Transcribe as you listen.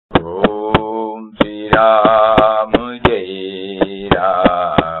Ram, Jai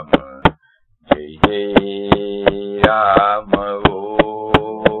Ram, Jai Jai Ram,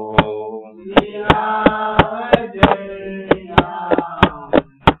 Om Shri Ram, Jai Ram,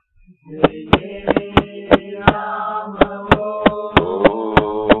 Jai Jai Ram,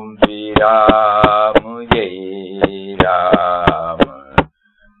 Om Shri Ram, Jai Ram,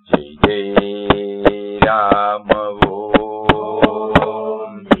 Jai Jai Ram, Om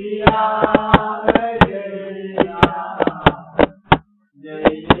Shri Ram, Jai Ram,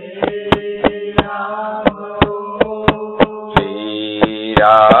 Shri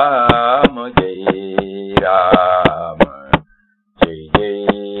Ram, Jai Ram, Jai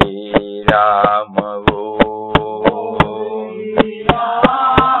Jai Ram,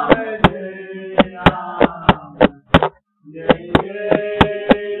 Om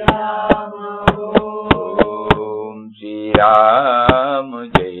Shri Ram,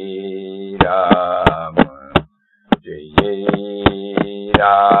 Jai Ram, Jai Jai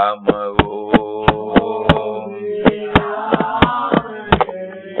Ram, Om Shri Ram, Jai Ram, Jai Jai Ram, Om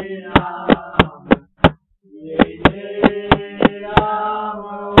Shri Ram, Jai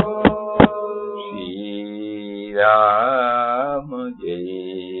Ram, Jai Jai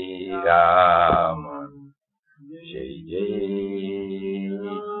Ram, Shri Ram, Jai Ram, Jai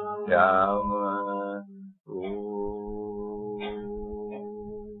Jai Ram,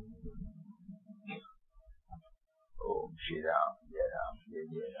 Om Shri Ram, Jai Ram, Jai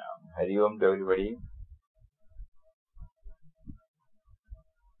Jai Ram. Hari Om to everybody.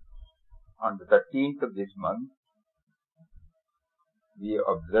 On the 13th of this month, we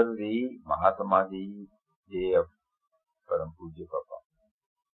observe the Mahasamadhi day of Param Pujya Papa.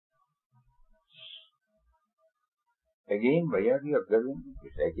 Again, why are we observing?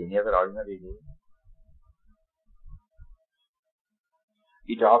 It's like any other ordinary day.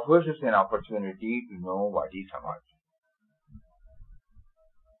 It offers us an opportunity to know what is Samadhi.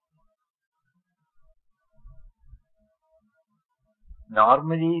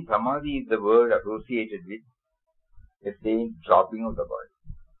 Normally, Samadhi is the word associated with a saint dropping of the body.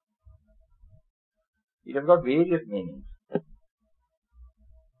 It has got various meanings.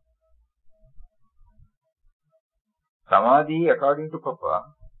 Samadhi, according to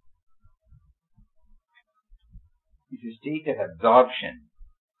Papa, is a state of absorption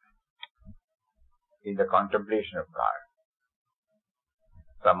in the contemplation of God.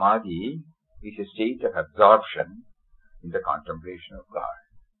 Samadhi is a state of absorption in the contemplation of God.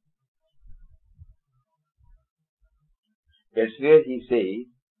 Elsewhere he says,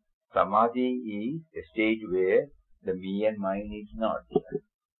 Samadhi is a state where the me and mine is not there.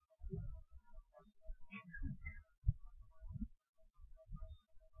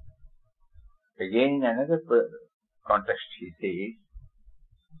 Again, in another context, he says,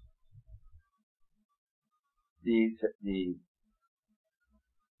 the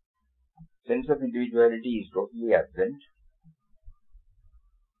sense of individuality is totally absent,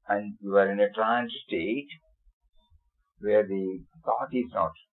 and you are in a trance state where the thought is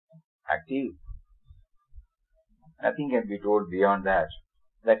not active. Nothing can be told beyond that.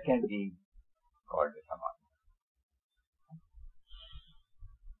 That can be called a Samadhi.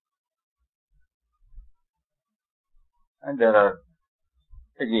 And there are,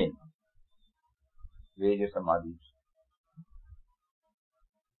 again, various Samadhis.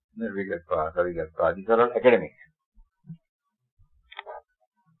 Nirvikalpa, Savikalpa, these are all academic.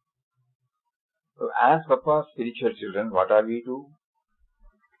 So, as Papa's spiritual children, what are we to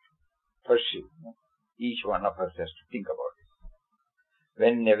pursue? Each one of us has to think about it.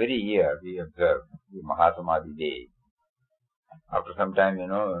 When every year we observe the Mahasamadhi day, after some time,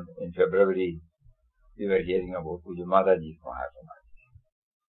 in February, we were hearing about Pujya Mataji's Mahasamadhi.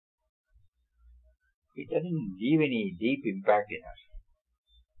 It doesn't leave any deep impact in us.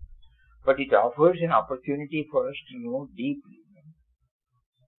 But it offers an opportunity for us to know deeply.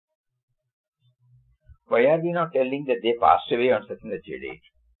 Why are we not telling that they passed away on such and such a date?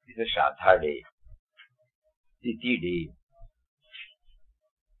 It's a Shraddha day, Tithi day,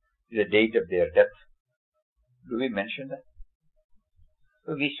 the date of their death. Do we mention that?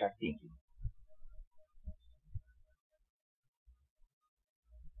 So we start thinking.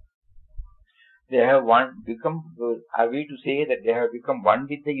 They have become, are we to say that they have become one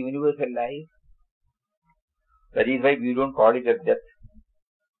with the universal life? That is why we don't call it as death.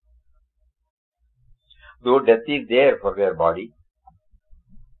 Though death is there for their body.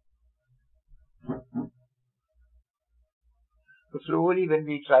 So slowly when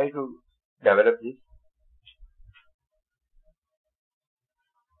we try to develop this,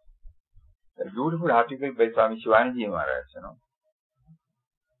 a beautiful article by Swami Shivanji Maharaj,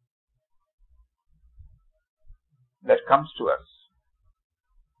 that comes to us.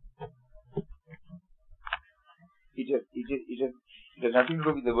 It has nothing to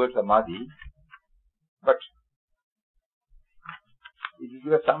do with the word Samadhi, but it will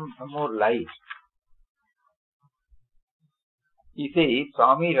give us some more light. He says,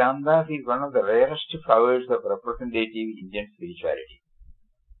 Swami Ramdas is one of the rarest flowers of representative Indian spirituality.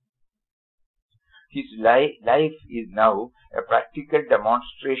 His life is now a practical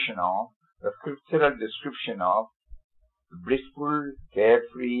demonstration of the scriptural description of the blissful,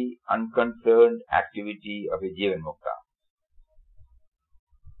 carefree, unconcerned activity of a Jivan Mukta.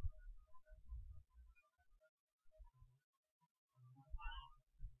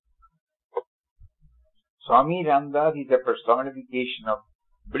 Swami Ramdas is a personification of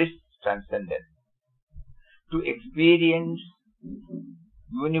bliss transcendence. To experience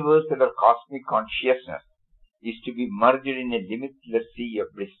universal or cosmic consciousness is to be merged in a limitless sea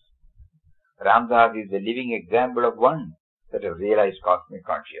of bliss. Ramdas is the living example of one that has realized cosmic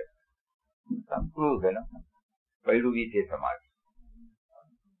consciousness. Some clues, Why do we say Samadhi?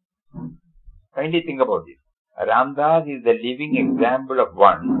 Kindly think about this. Ramdas is the living example of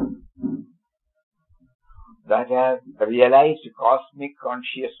one that has realized cosmic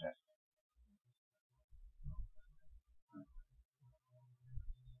consciousness.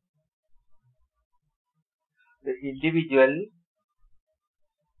 The individual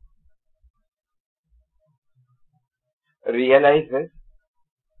realizes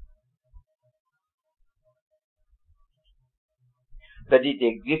that it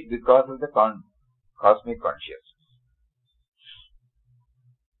exists because of the cosmic consciousness.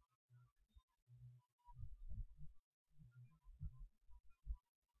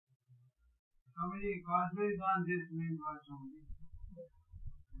 How many cosmic consciousness means what?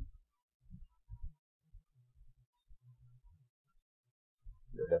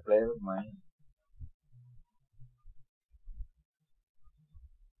 The play of mind.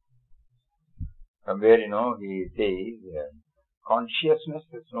 Somewhere, he says, consciousness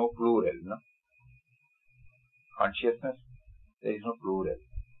is no plural, Consciousness, there is no plural.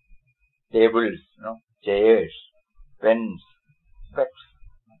 Tables, chairs, pens, specs,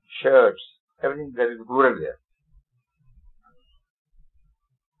 shirts, everything, there is plural there.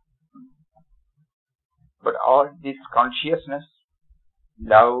 But all this consciousness,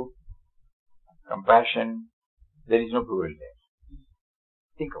 love, compassion, there is no plural there.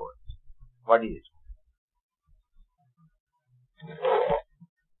 Think about it. What is it?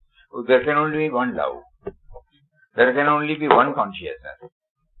 There can only be one love. There can only be one consciousness.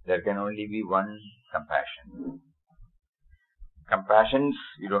 There can only be one compassion. Compassions,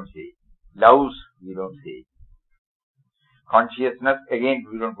 you don't say. Loves, you don't say. Consciousness, again,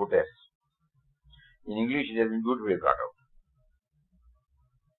 we don't put S. In English, it has been beautifully brought out.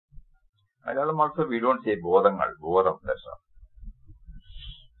 Malayalam also, we don't say bodhangal, bodham, that's all.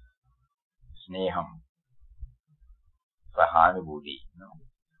 Sneham, sahanubhuti,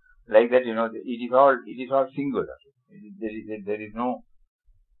 like that, it is all singular. There is no.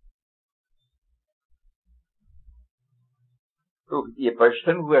 So, a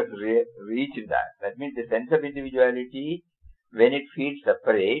person who has reached that means the sense of individuality, when it feels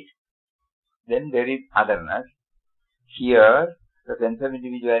separate, then there is otherness. Here, the sense of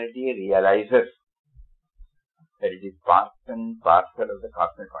individuality realizes that it is part and parcel of the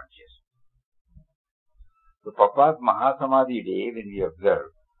cosmic consciousness. So, Papa's Mahasamadhi day, when we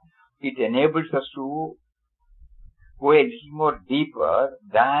observe, it enables us to go a little more deeper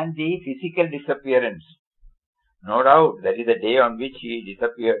than the physical disappearance. No doubt, that is the day on which he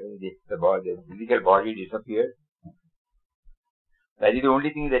disappeared, the physical body disappeared. That is the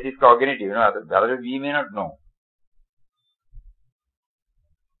only thing that is cognitive, otherwise we may not know.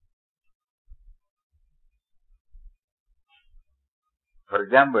 For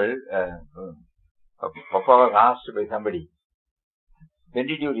example, Papa was asked by somebody, when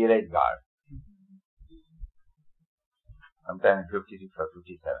did you realize God? Sometime in 56 or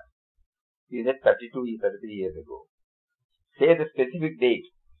 57. He said 33 years ago. Say the specific date.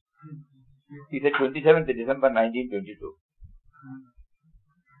 He said 27th December 1922.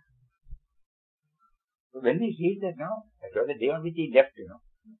 So when we see that now, that was the day on which he left,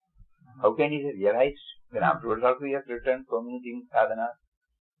 How can he realize? Then afterwards also he has returned so many things, sadhana.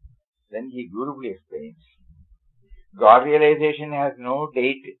 Then he beautifully explains. God realization has no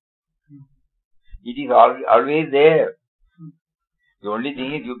date. It is always there. The only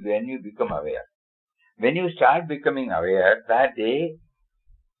thing is when you become aware. When you start becoming aware, that day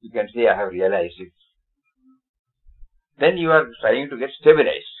you can say, I have realized it. Then you are trying to get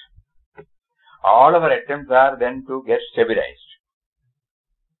stabilized. All our attempts are then to get stabilized.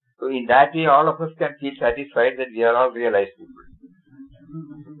 So in that way, all of us can feel satisfied that we are all realized people.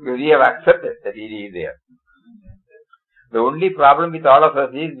 Because we have accepted that He is there. The only problem with all of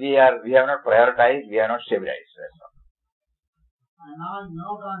us is we have not prioritized, we are not stabilized. That's all. And now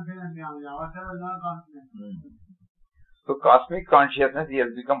no confidence, ourselves no confidence. So cosmic consciousness, he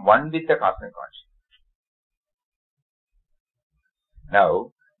has become one with the cosmic consciousness.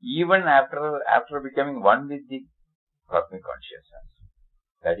 Now, even after becoming one with the cosmic consciousness,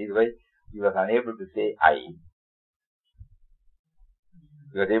 that is why he was unable to say I.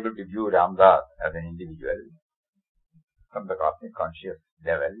 He was able to view Ramdas as an individual from the cosmic conscious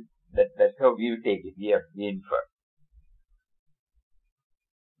level. That's how we take it. We infer.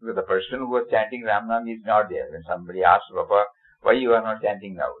 Because the person who was chanting Ramnam is not there. When somebody asks Papa, why you are not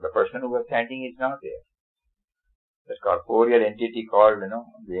chanting now? The person who was chanting is not there. That's called corporeal entity called,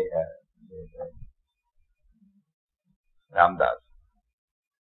 Ramdas.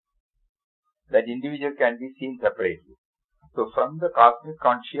 That individual can be seen separately. So from the cosmic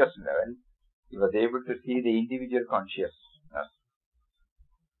conscious level, he was able to see the individual consciousness.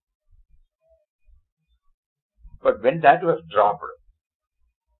 But when that was dropped,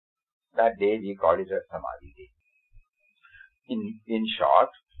 that day we call it as Samadhi day. In short,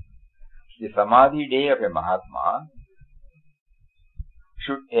 the Samadhi day of a Mahatma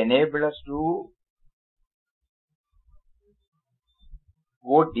should enable us to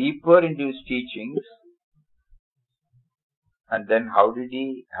go deeper into his teachings. And then how did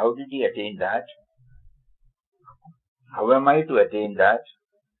he attain that? How am I to attain that?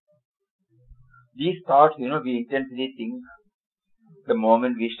 These thoughts, we intensely think the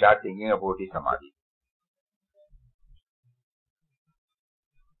moment we start thinking about the Samadhi.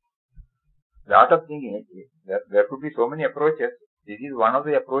 Lot of thinking, there could be so many approaches. This is one of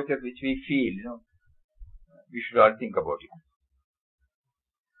the approaches which we feel, we should all think about it.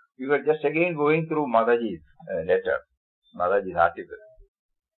 We were just again going through Mataji's letter, Mataji's article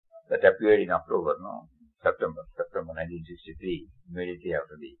that appeared in October, September 1963, immediately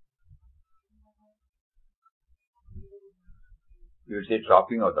after the, we would say,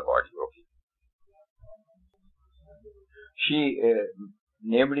 dropping of the body. Okay. She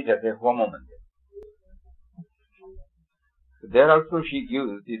named it as a Homo Mandir. There also she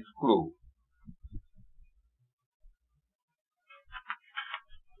gives this clue.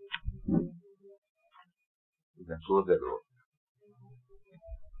 You can close the door.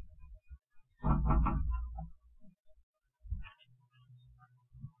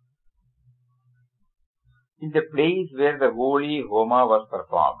 In the place where the holy Homa was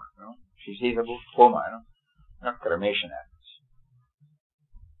performed, she says about Homa, not cremation.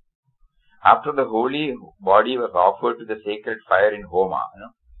 After the holy body was offered to the sacred fire in Homa,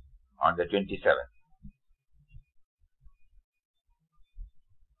 on the 27th.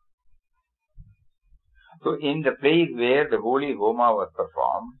 So in the place where the holy Homa was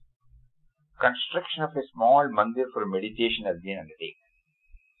performed, construction of a small mandir for meditation has been undertaken.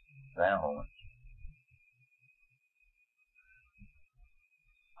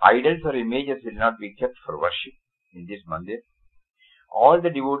 Idols or images will not be kept for worship in this mandir. All the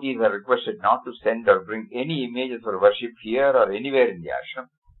devotees are requested not to send or bring any images for worship here or anywhere in the ashram.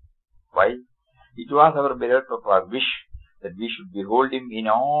 Why? It was our beloved Papa's wish that we should behold him in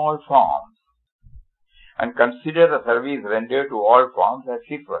all forms and consider the service rendered to all forms as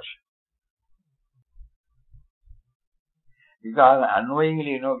his worship. Because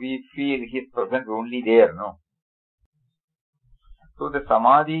unknowingly, we feel his presence only there, So the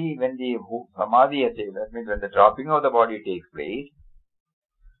Samadhi, when the Samadhi, that means when the dropping of the body takes place,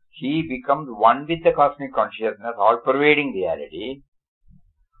 he becomes one with the cosmic consciousness, all-pervading reality.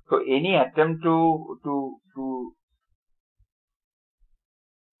 So any attempt to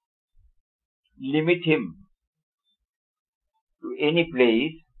limit him to any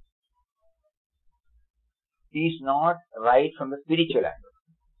place is not right from the spiritual angle.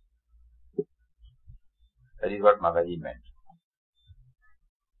 That is what Mataji meant.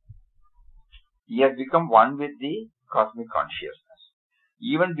 He has become one with the cosmic consciousness.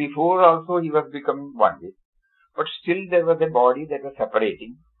 Even before also he was becoming one with, but still there was a body that was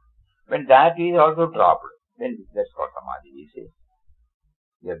separating. When that is also dropped, then that's called Samadhi, we say.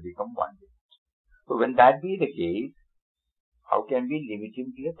 He has become one with. So when that be the case, how can we limit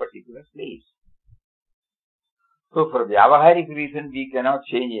him to a particular place? So for Vyavaharic reason, we cannot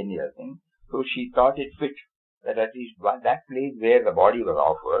change any other thing. So she thought it fit that at least that place where the body was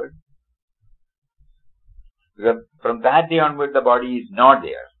offered, because from that day onward the body is not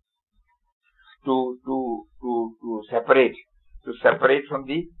there, to separate from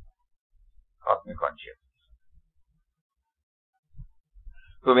the cosmic consciousness.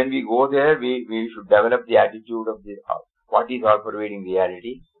 So when we go there, we should develop the attitude of what is all-pervading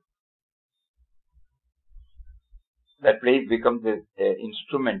reality. That place becomes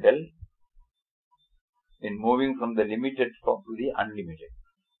instrumental in moving from the limited form to the unlimited,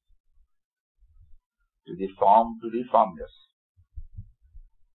 to the form to the formless.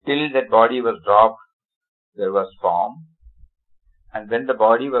 Till that body was dropped, there was form, and when the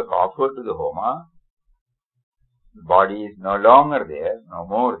body was offered to the Homa, the body is no longer there, no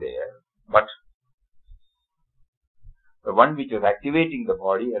more there, but the one which was activating the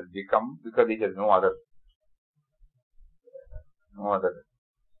body has become, because it has no other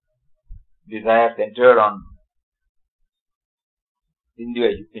desire centered on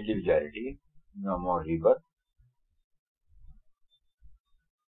individuality, no more rebirth.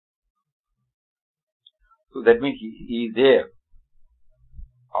 So that means he is there.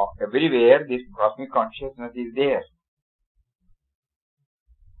 Everywhere this cosmic consciousness is there,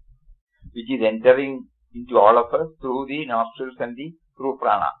 which is entering into all of us through the nostrils and through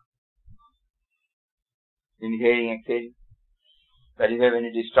prana. Inhaling, exhaling. That is why when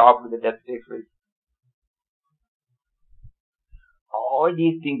it is stopped, the death takes place. All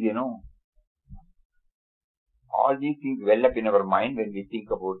these things, all these things well up in our mind when we think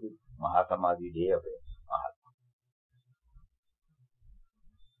about the Mahasamadhi day of Mahatma.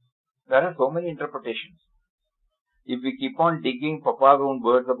 There are so many interpretations. If we keep on digging Papa's own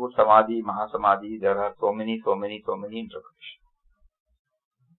words about Samadhi, Mahasamadhi, there are so many interpretations.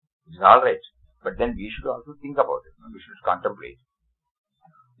 It's alright. But then we should also think about it. We should contemplate.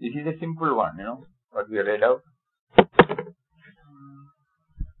 This is a simple one, what we read out.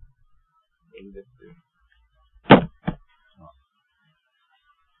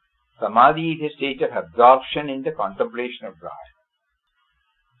 Samadhi is a state of absorption in the contemplation of God.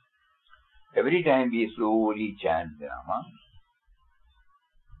 Every time we slowly chant the Nama,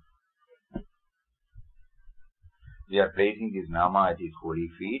 we are placing this Nama at His holy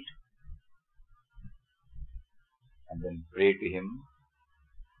feet and then pray to Him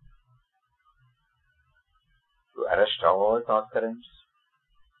to arrest all thought currents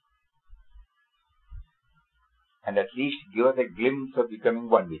and at least give us a glimpse of becoming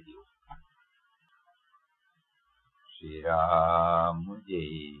one with you. Shri Ram,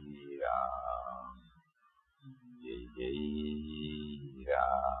 Jai Ram, Jai Jai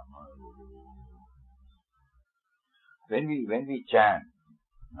Ram. When we chant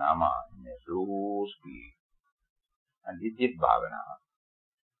Nama in a slow speed and with this bhavana,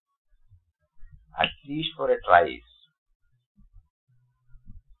 at least for a trice,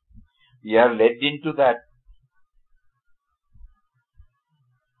 we are led into that.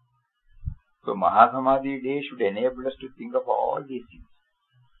 So Mahasamadhi day should enable us to think of all these things.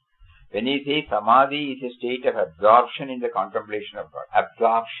 When he says Samadhi is a state of absorption in the contemplation of God.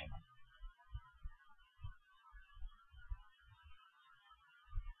 Absorption.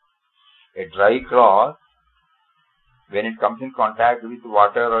 A dry cloth, when it comes in contact with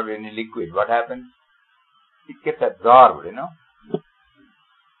water or any liquid, what happens? It gets absorbed,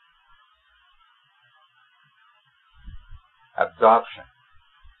 Absorption.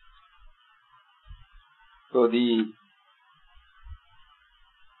 So the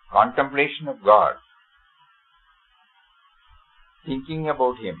contemplation of God, thinking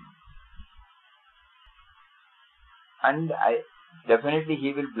about Him, and definitely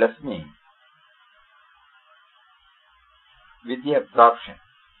He will bless me with the absorption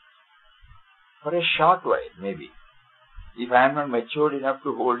for a short while, maybe. If I am not matured enough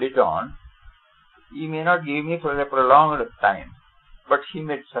to hold it on, He may not give me for a prolonged time, but He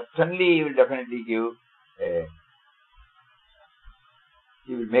will definitely give.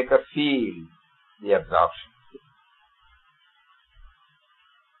 He will make us feel the absorption.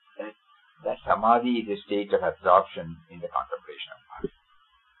 That Samadhi is a state of absorption in the contemplation of God.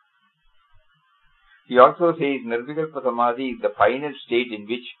 He also says Nirvikalpa Samadhi is the final state in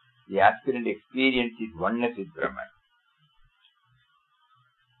which the aspirant experiences oneness with Brahman.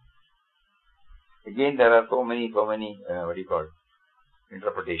 Again, there are so many,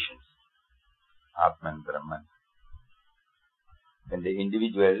 interpretations. Atman, Brahman. When the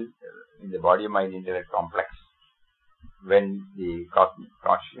individual, in the body-mind intellect complex, when the cosmic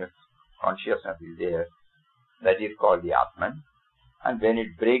consciousness is there, that is called the Atman. And when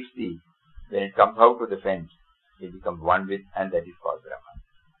it when it comes out of the fence, it becomes one with, and that is called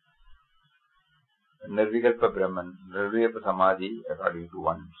Brahman. Nirvikalpa Brahman, Nirvikalpa Samadhi, according to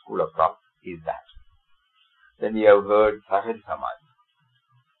one school of thought, is that. Then we have heard Sahaj Samadhi.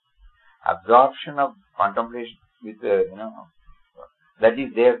 Absorption of contemplation with that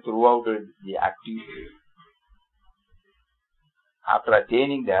is there throughout the active After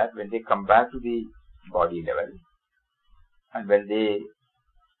attaining that, when they come back to the body level, and when they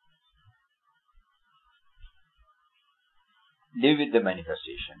live with the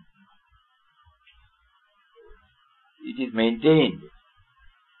manifestation, it is maintained.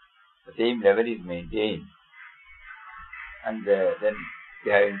 The same level is maintained. And then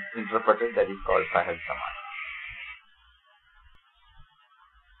they have interpreted that is called Sahaj Samadhi.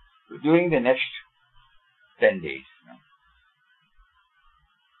 So during the next 10 days,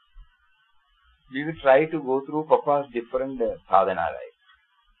 we will try to go through Papa's different sadhana life,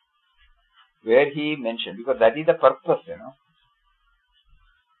 where he mentioned, because that is the purpose,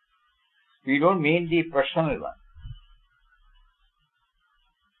 We don't mean the personal one.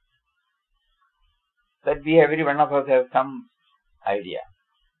 That every one of us have some idea,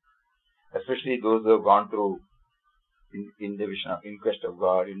 especially those who have gone through in the vision of inquest of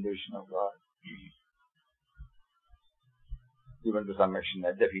God, in the vision of God, even to some extent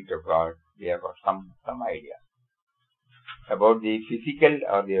at the feet of God, we have got some idea about the physical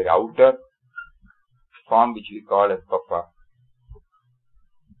or the outer form which we call as Papa,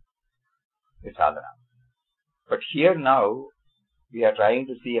 the sadhana. But here now, we are trying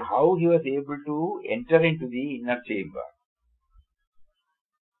to see how he was able to enter into the inner chamber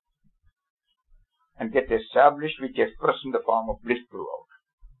and get established, which expressed in the form of bliss throughout.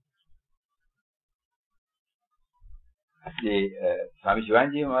 The Swami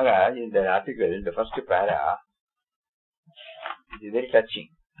Shivanji Maharaj, in the article, in the first para, it is very touching.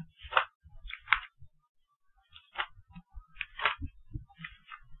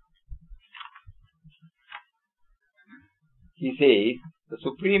 He says, the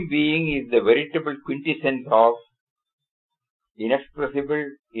Supreme Being is the veritable quintessence of inexpressible,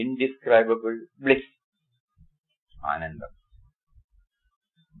 indescribable bliss. Ananda.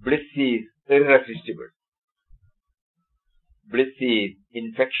 Bliss is irresistible. Bliss is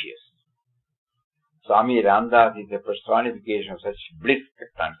infectious. Swami Ramdas is a personification of such bliss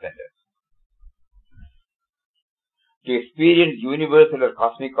transcendence. To experience universal or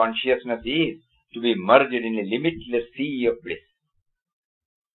cosmic consciousness is to be merged in a limitless sea of bliss.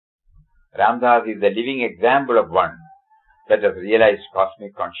 Ramdas is the living example of one that has realized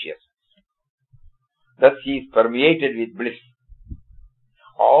cosmic consciousness. Thus he is permeated with bliss.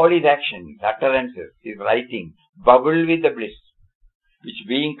 All his actions, utterances, his writing bubble with the bliss, which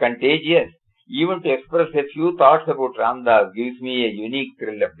being contagious, even to express a few thoughts about Ramdas gives me a unique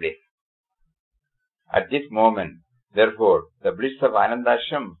thrill of bliss. At this moment, therefore, the bliss of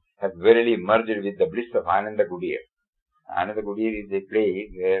Anandashram has verily merged with the bliss of Ananda Kudir. Ananda Kudir is a place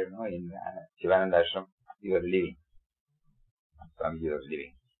where, in Shivananda Ashram, he was living. Swamiji was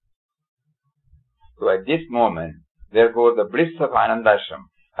living. So at this moment, therefore, the bliss of Anandashram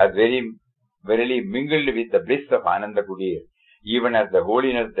has verily mingled with the bliss of Ananda Kudir, even as the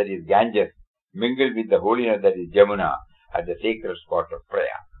holiness that is Ganges mingled with the holiness that is Jamuna at the sacred spot of prayer.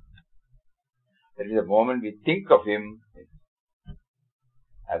 That is the moment we think of him,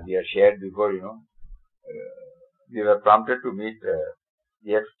 as we have shared before, we were prompted to meet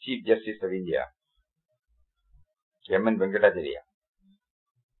the ex-Chief Justice of India, M.N. Venkatacharya,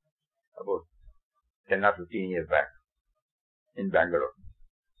 about 10 or 15 years back in Bangalore.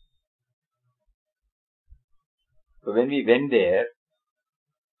 So when we went there,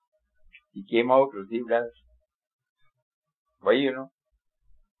 he came out, received us. Why,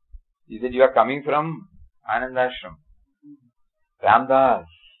 He said, you are coming from Anandashram. Ramdas,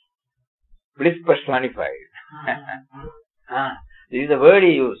 bliss personified. This is the word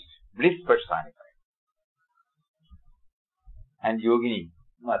he used, bliss personified. And Yogini,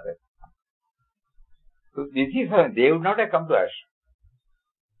 mother. So this is how they would not have come to ashram.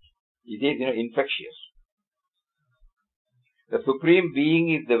 It is, infectious. The Supreme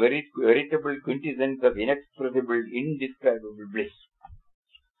Being is the veritable quintessence of inexpressible, indescribable bliss.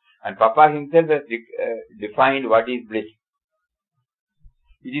 And Papa himself has defined what is bliss.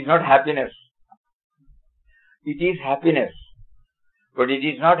 It is not happiness. It is happiness. But it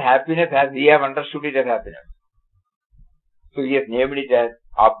is not happiness as we have understood it as happiness. So he has named it as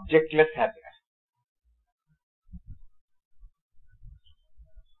objectless happiness.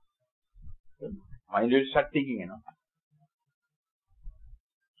 So mind will start thinking,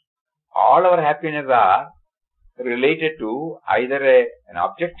 All our happiness are related to either an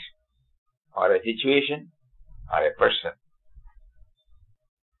object or a situation or a person.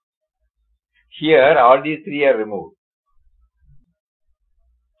 Here, all these three are removed.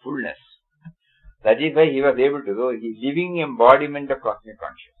 Fullness. That is why he was able to go, the living embodiment of cosmic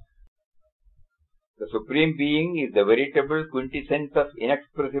consciousness. The Supreme Being is the veritable quintessence of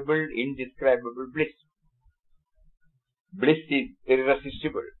inexpressible, indescribable bliss. Bliss is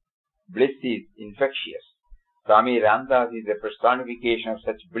irresistible. Bliss is infectious. Swami Ramdas is a personification of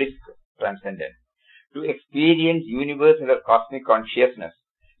such bliss transcendence. To experience universal or cosmic consciousness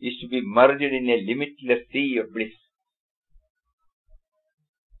is to be merged in a limitless sea of bliss.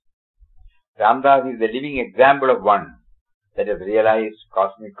 Ramdas is the living example of one that has realized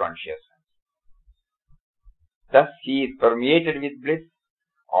cosmic consciousness. Thus he is permeated with bliss.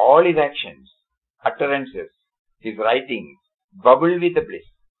 All his actions, utterances, his writings bubble with the bliss,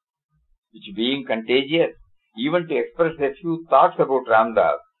 which being contagious, even to express a few thoughts about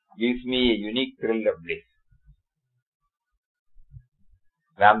Ramdas gives me a unique thrill of bliss.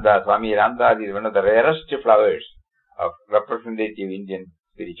 Ramdas, Swami Ramdas is one of the rarest flowers of representative Indian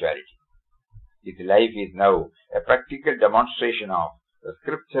spirituality. His life is now a practical demonstration of the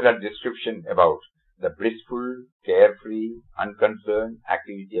scriptural description about the blissful, carefree, unconcerned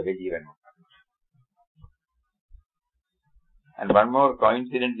activity of a Jivan. And one more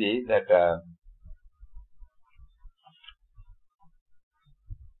coincidence is that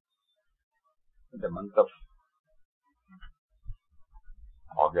the month of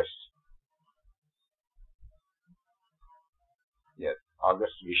August,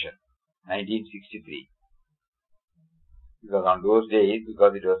 August Vision, 1963. Because on those days,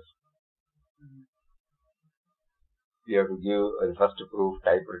 because it was, we have to give the first proof,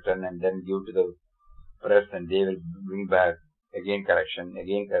 typewritten, and then give to the press, and they will bring back again correction,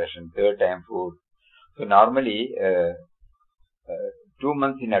 third time food. So normally, 2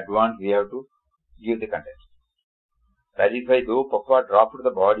 months in advance, we have to give the content. That is why though Papa dropped the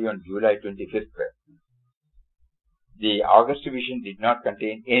body on July 25th, the August vision did not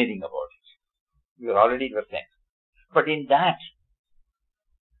contain anything about it. Because already it was sent. But in that,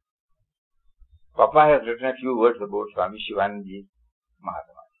 Papa has written a few words about Swami Shivananda's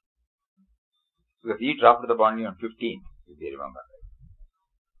Mahasamadhi. Because he dropped the body on 15th, if you remember.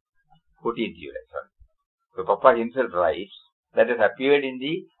 14th July, sorry. So Papa himself writes that has appeared in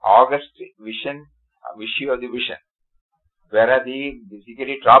the August vision, issue of the vision. Whereas he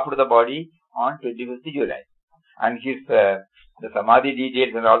basically dropped the body on 25th July. And his, the Samadhi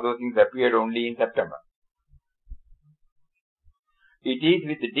details and all those things appeared only in September. It is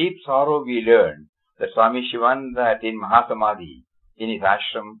with deep sorrow we learn that Swami Shivananda attained Mahasamadhi in his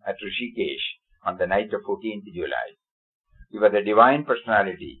ashram at Rishikesh on the night of 14th July. He was a divine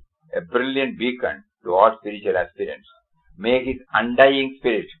personality, a brilliant beacon to all spiritual aspirants. May his undying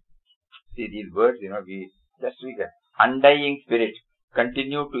spirit, see these words, we can, undying spirit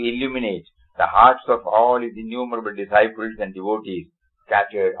continue to illuminate the hearts of all his innumerable disciples and devotees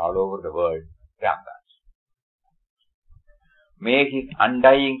scattered all over the world. Ramdas. May his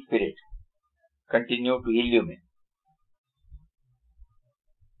undying spirit continue to illuminate.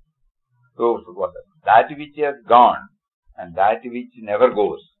 So, that which has gone and that which never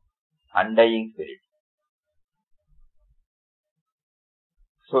goes, undying spirit.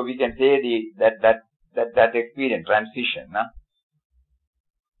 So we can say that experience, transition,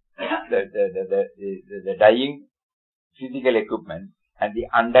 the dying physical equipment and the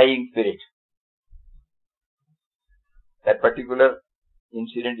undying spirit. That particular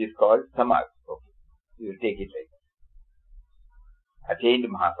incident is called Samadhi. Okay. We will take it like that. Attained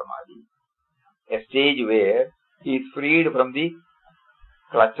Mahasamadhi, a stage where he is freed from the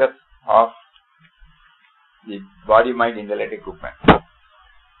clutches of the body, mind, intellect equipment.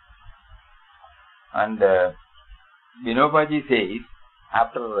 And Vinobaji says,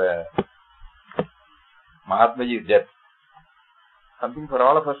 after Mahatmaji's death, something for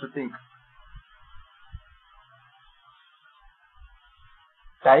all of us to think.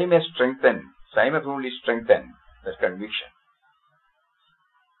 Time has only strengthened that conviction.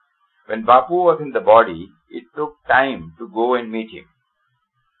 When Bapu was in the body, it took time to go and meet him.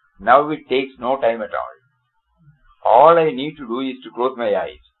 Now it takes no time at all. All I need to do is to close my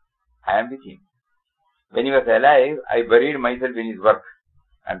eyes. I am with him. When he was alive, I buried myself in his work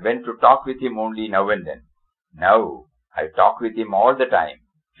and went to talk with him only now and then. Now, I talk with him all the time,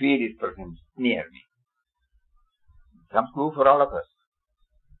 feel his presence near me. Some clue for all of us.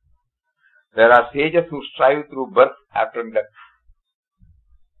 There are sages who strive through birth after death.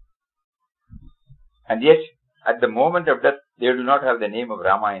 And yet, at the moment of death, they do not have the name of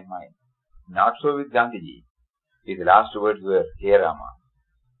Rama in mind. Not so with Gandhiji. His last words were, "Hey Rama."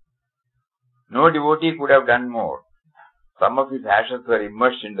 No devotee could have done more. Some of his ashes were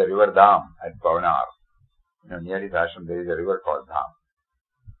immersed in the river Dham at Bavanar. Near his ashram there is a river called Dham.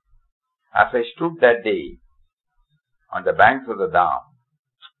 As I stood that day on the banks of the Dham,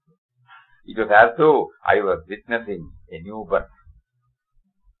 it was as though I was witnessing a new birth.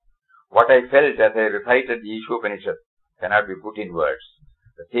 What I felt as I recited the Ishopanishad cannot be put in words.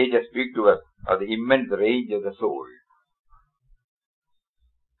 The sages speak to us of the immense range of the soul,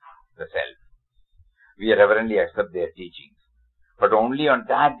 the self. We reverently accept their teachings. But only on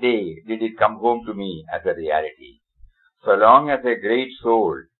that day did it come home to me as a reality. So long as a great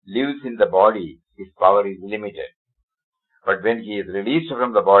soul lives in the body, his power is limited. But when he is released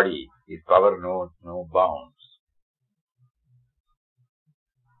from the body, his power knows no bounds.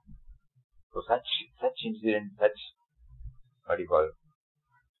 So such incidents,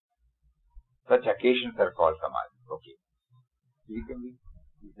 such occasions are called Samadhi. Okay.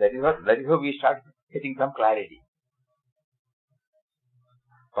 That is how we start getting some clarity.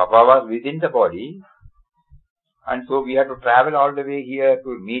 Papa was within the body, and so we had to travel all the way here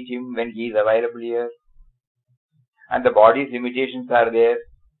to meet him when he is available here. And the body's limitations are there.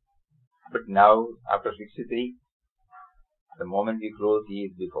 But now, after 63, the moment we close, he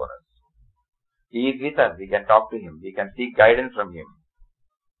is before us. He is with us. We can talk to him. We can seek guidance from him.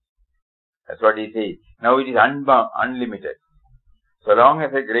 That's what he says. Now it is unlimited. So long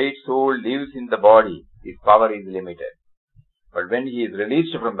as a great soul lives in the body, his power is limited. But when he is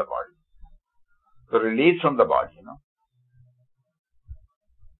released from the body, so released from the body,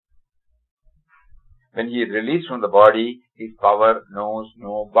 when he is released from the body, his power knows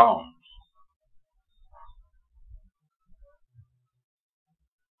no bounds.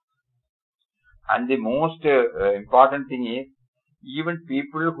 And the most important thing is, even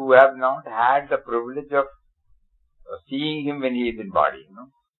people who have not had the privilege of seeing him when he is in body,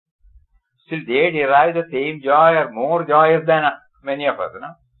 still they derive the same joy or more joyous than many of us.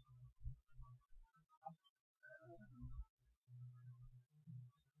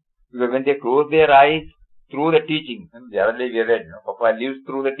 Because when they close their eyes through the teachings, the other day we read, Papa lives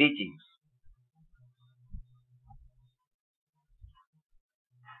through the teachings.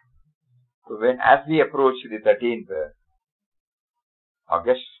 So as we approach the 13th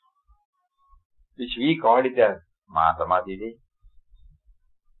August, which we call it as Samadhi Day,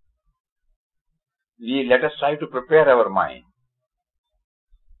 let us try to prepare our mind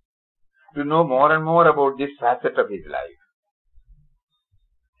to know more and more about this facet of his life.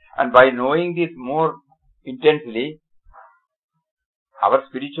 And by knowing this more intensely, our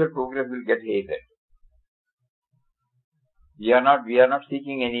spiritual progress will get hastened. We are not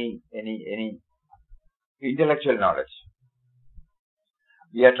seeking any intellectual knowledge.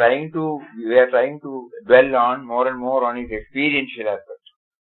 We are trying to dwell on more and more on his experiential aspect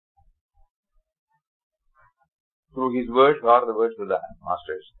through his words or the words of the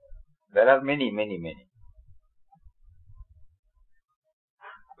masters. There are many.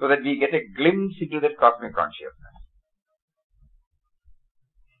 So that we get a glimpse into that cosmic consciousness.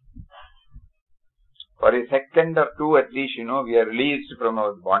 For a second or two at least, we are released from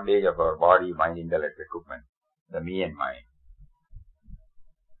our bondage of our body, mind, intellect, equipment, the me and mine.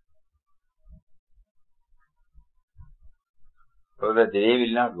 So that the day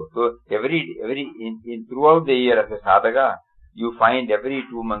will not go. So throughout the year as a sadhaka, you find every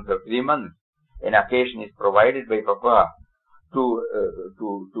 2 months or 3 months, an occasion is provided by Papa to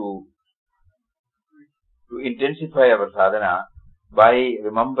intensify our sadhana by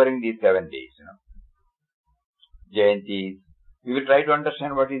remembering these 7 days. Jayantis. We will try to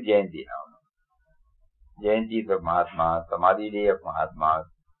understand what is Jayanti now. Jayantis of Mahatmas, Samadhi Day of Mahatmas,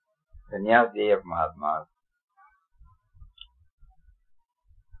 Sannyas Day of Mahatmas.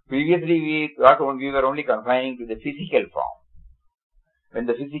 Previously we were only confining to the physical form. When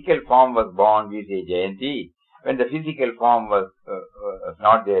the physical form was born, we say Jayanti. When the physical form was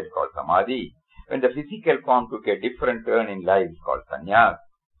not there, it's called Samadhi. When the physical form took a different turn in life, it's called Sannyas.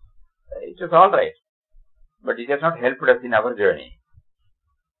 It was all right. But it has not helped us in our journey.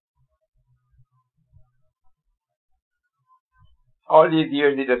 All these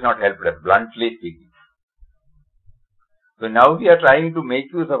years it has not helped us, bluntly speaking. So now we are trying to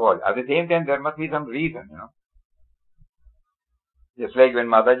make use of all. At the same time, there must be some reason, Just like when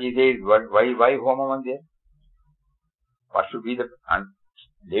Mataji says, why Homa Mandir? What should be and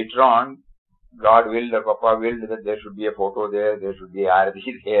later on, God willed or Papa willed that there should be a photo there should be Arati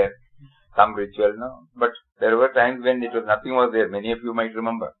there, some ritual, But there were times when nothing was there. Many of you might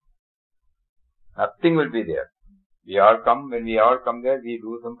remember. Nothing will be there. When we all come there, we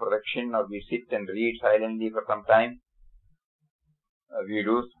do some protection or we sit and read silently for some time. We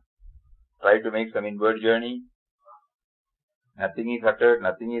try to make some inward journey. Nothing is uttered,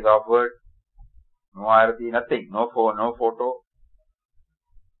 nothing is offered. No arati, nothing. No photo.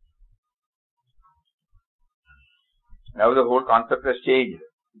 Now the whole concept has changed.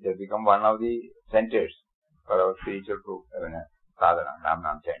 It has become one of the centers for our spiritual sadhana,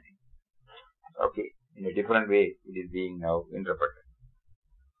 Nam chanting. Okay. in a different way it is being now interpreted.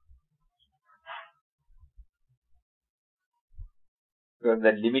 So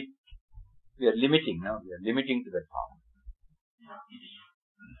the limit, we are limiting now, we are limiting to that form.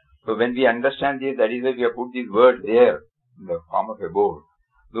 So when we understand this, that is why we have put this word there in the form of a board.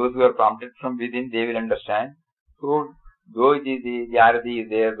 Those who are prompted from within, they will understand. So though the arati is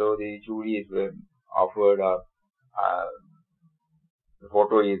there, though the chudi is offered, or the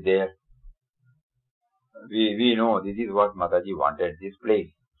photo is there, we know this is what Mataji wanted, this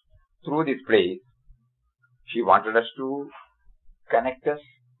place. Through this place, she wanted us to connect us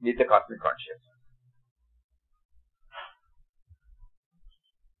with the cosmic consciousness.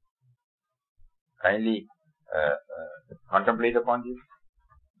 Kindly contemplate upon this.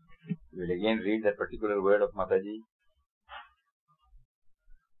 We will again read that particular word of Mataji.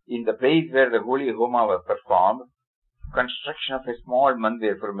 In the place where the holy Homa was performed, construction of a small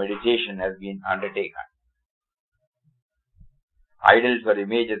mandir for meditation has been undertaken. Idols or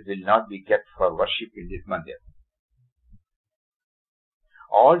images will not be kept for worship in this mandir.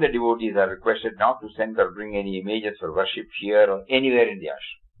 All the devotees are requested not to send or bring any images for worship here or anywhere in the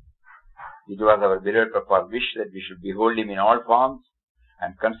ashram. It was our beloved Papa's wish that we should behold him in all forms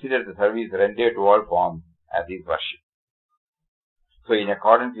and consider the service rendered to all forms as his worship. So in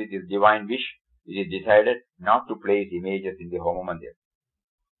accordance with his divine wish, it is decided not to place images in the Homa Mandir.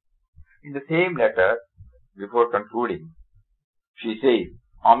 In the same letter, before concluding, she says,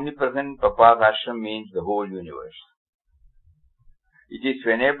 omnipresent Papa's ashram means the whole universe. It is to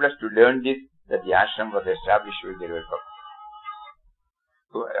enable us to learn this that the ashram was established with the beloved Papa.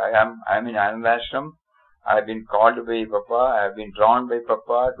 So I am in Anandashram. I have been called by Papa. I have been drawn by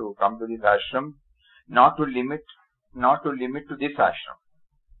Papa to come to this ashram, not to limit to this ashram.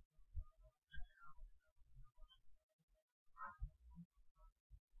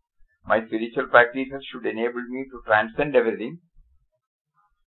 My spiritual practices should enable me to transcend everything,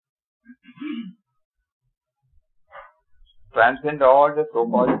 transcend all the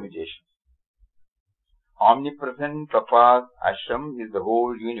so-called limitations. Omnipresent Papa's ashram is the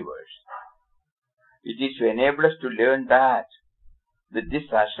whole universe. It is to enable us to learn that this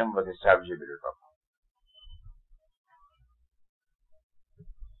ashram was established by Papa.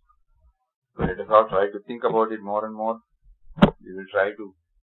 So let us all try to think about it more and more. We will try to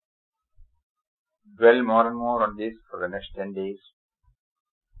dwell more and more on this for the next 10 days.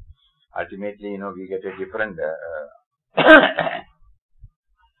 Ultimately, we get a different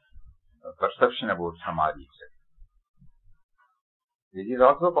perception about Samadhi. This is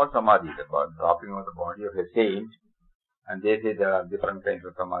also called Samadhi, the dropping of the body of a saint. And they say there are different kinds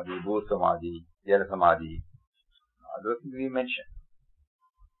of Samadhi, Bhut Samadhi, Jala Samadhi. Those things we mentioned.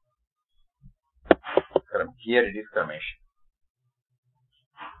 Here it is Kramesha.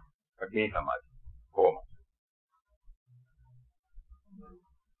 Agni Samadhi, Homa.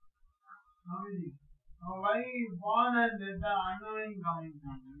 Why born and death are unknowing coming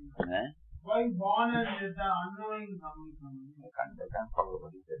from me? Why born and death are unknowing coming from me? I can't follow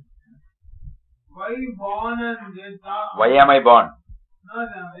what he said. Why born and death are... Why am I born? No.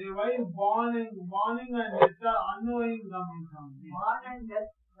 Why born and death are unknowing coming from me? Born and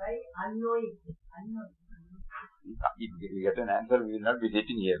death, why unknowing? If we get an answer, we will not be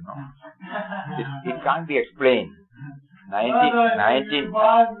sitting here, no? It can't be explained.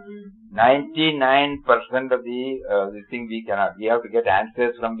 99% of the thing we cannot. We have to get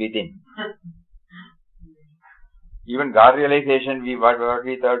answers from within. Even God realization, what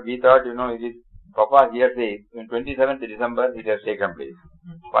we thought, it is, Papa here says, on 27th December, it has taken place.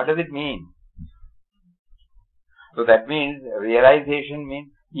 What does it mean? So that means, realization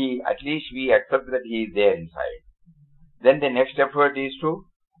means, at least we accept that he is there inside. Then the next effort is to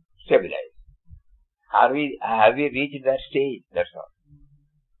stabilize. Have we reached that stage? That's all.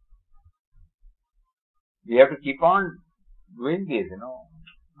 We have to keep on doing this,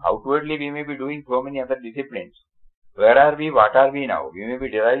 Outwardly we may be doing so many other disciplines. Where are we? What are we now? We may be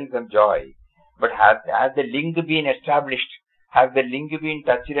deriving some joy. But has the link been established? Has the link been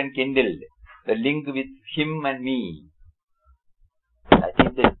touched and kindled? The link with him and me. I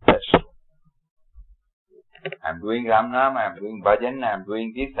think that's true. I am doing Ramnam, I am doing Bhajan, I am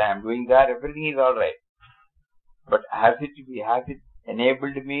doing this, I am doing that, everything is alright. But has it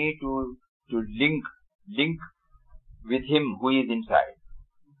enabled me to link with him who is inside?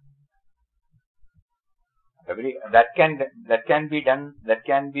 That can be done, that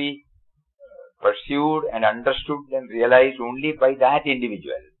can be pursued and understood and realized only by that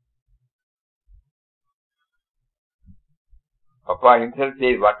individual. Papa himself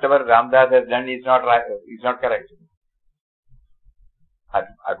says, whatever Ramdas has done is not right, is not correct.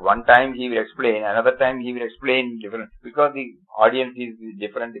 At one time he will explain, another time he will explain different, because the audience is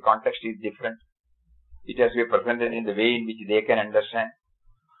different, the context is different. It has to be presented in the way in which they can understand.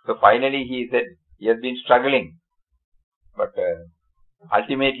 So finally he said, he has been struggling, but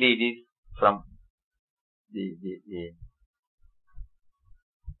ultimately it is from it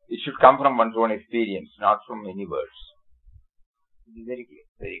should come from one's own experience, not from any words. It is very clear,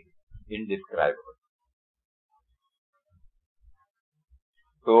 very clear, indescribable.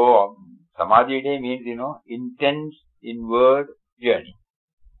 So, Samadhi day means, intense inward journey.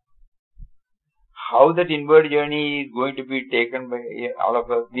 How that inward journey is going to be taken by all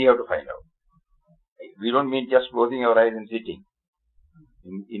of us, we have to find out. We don't mean just closing your eyes and sitting.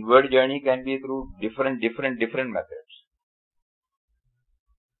 Inward journey can be through different methods.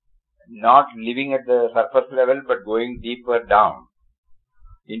 Not living at the surface level, but going deeper down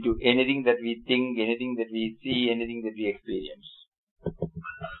into anything that we think, anything that we see, anything that we experience.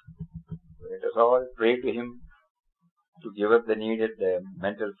 Let us all pray to Him to give us the needed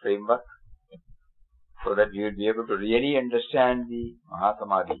mental framework so that we will be able to really understand the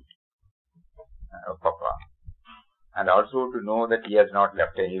Mahasamadhi of Papa, and also to know that He has not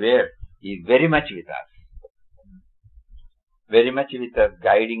left anywhere. He is very much with us. Very much with us,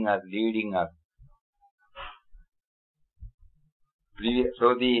 guiding us, leading us.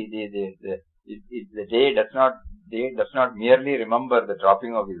 So the day does not merely remember the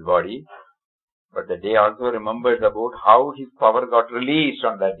dropping of his body, but the day also remembers about how his power got released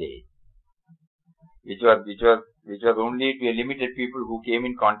on that day, which was only to a limited people who came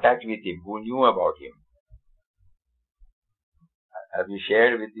in contact with him, who knew about him. As we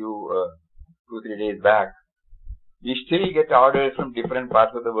shared with you 2-3 days back, we still get orders from different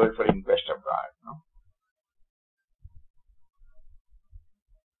parts of the world for inquest of God. No?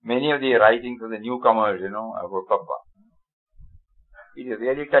 Many of the writings of the newcomers, about Papa, it is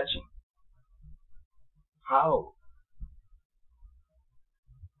really touching. How?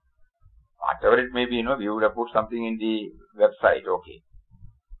 Whatever it may be, we would have put something in the website, okay.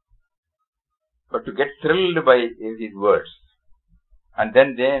 But to get thrilled by his words, and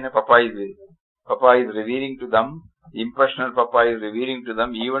then Papa is revealing to them, the impersonal Papa is revealing to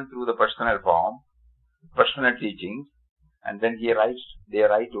them even through the personal form, personal teachings, and then they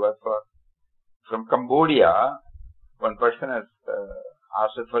write to us from Cambodia. One person has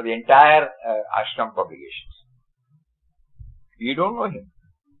asked us for the entire ashram publications. We don't know him.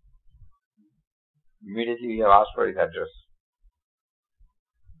 Immediately we have asked for his address.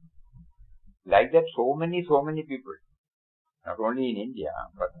 Like that, so many people, not only in India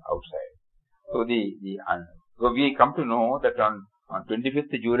but outside. So so we come to know that on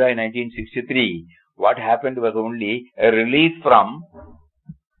 25th July 1963, what happened was only a release from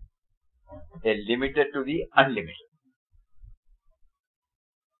a limited to the unlimited.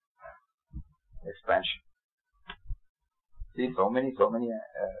 Expansion. See, so many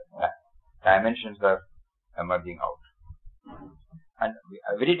dimensions are emerging out. And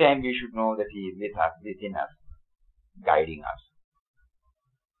every time we should know that He is with us, within us, guiding us.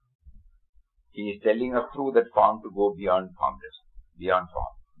 He is telling us through that form to go beyond formless, beyond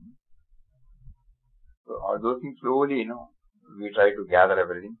form. So all those things slowly, we try to gather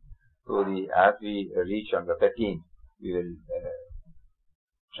everything. So as we reach on the 13th, we will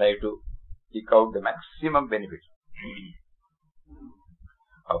try to seek out the maximum benefits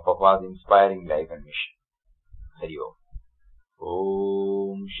of Papa's inspiring life and mission. Hari Om.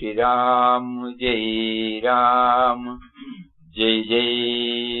 Om Shri Ram Jai Ram Jai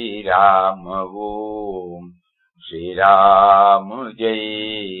Jai Ram Om Shri Ram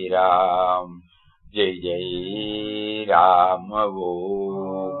Jai Ram Jai Jai Ram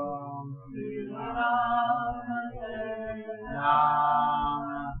Om Shri Ram Jai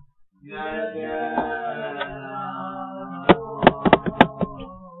Ram Jai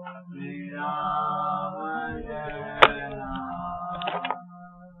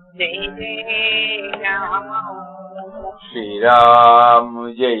Jai Ram Shri Ram Jai Ram Shri Ram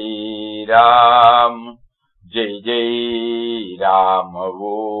Jai Ram Jai Jai Ram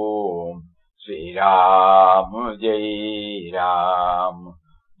Om Shri Ram Jai Ram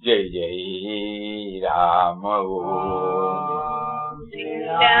Jai Jai Ram Om Shri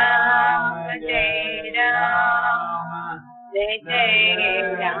Ram Jai Ram Jai Jai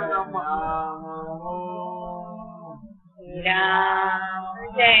Ram Om Shri Ram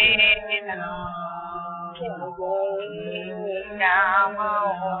Jai Ram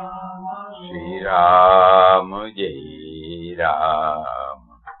Shri Ram Jai Ram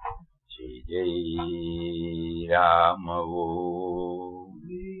Jai Jai Ram Om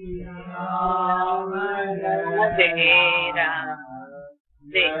Shri Ram Jai Ram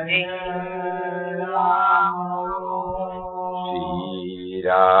Shri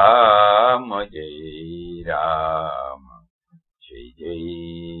Rama Jai Rama Jai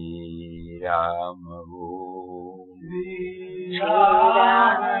Jai Rama Shri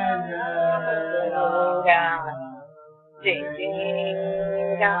Rama Jai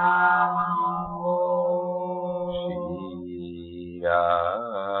Rama Shri Rama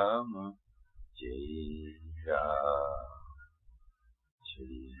Jai Rama Jai Jai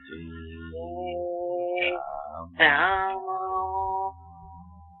Rama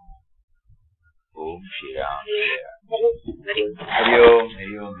Om Shri Ram. Hari Om,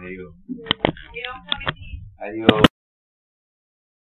 Hari Om, Hari Om. Hari Om.